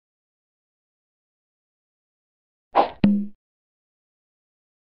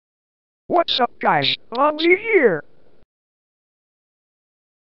What's up guys, Fonzie here.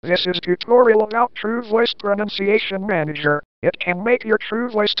 This is tutorial about TruVoice Pronunciation Manager. It can make your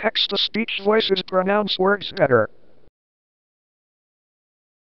TruVoice text-to-speech voices pronounce words better.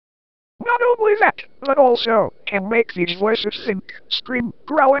 Not only that, but also can make these voices think, scream,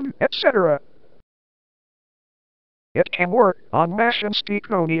 growl, etc. It can work on Mash and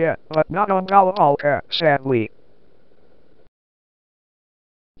Speakonia, but not on Galvalka, sadly.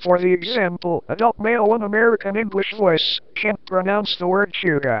 For the example, adult male in American English voice can't pronounce the word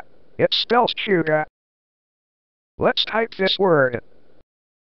sugar. It spells sugar. Let's type this word.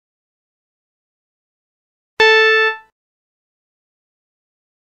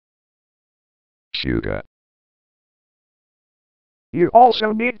 Sugar. You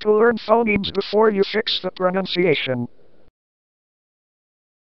also need to learn phonemes before you fix the pronunciation.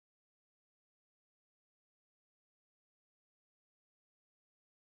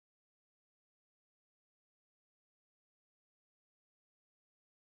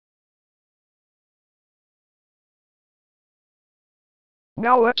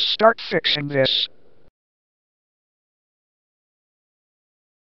 Now let's start fixing this.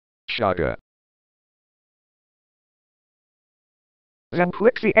 Sugar. Then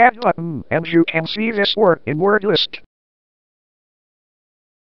click the Add button, and you can see this word in word list.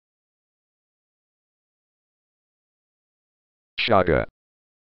 Sugar.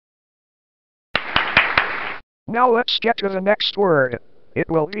 Now let's get to the next word.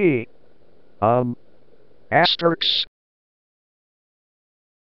 It will be asterisk.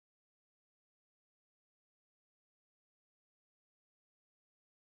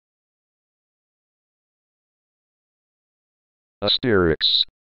 Asterisk.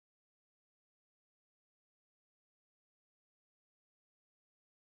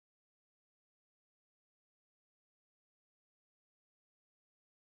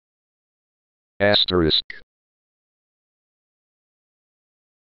 Asterisk.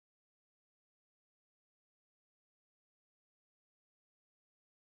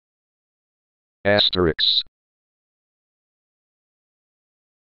 Asterisk.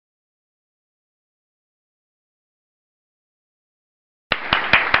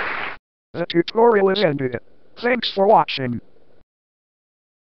 The tutorial is ended. Thanks for watching.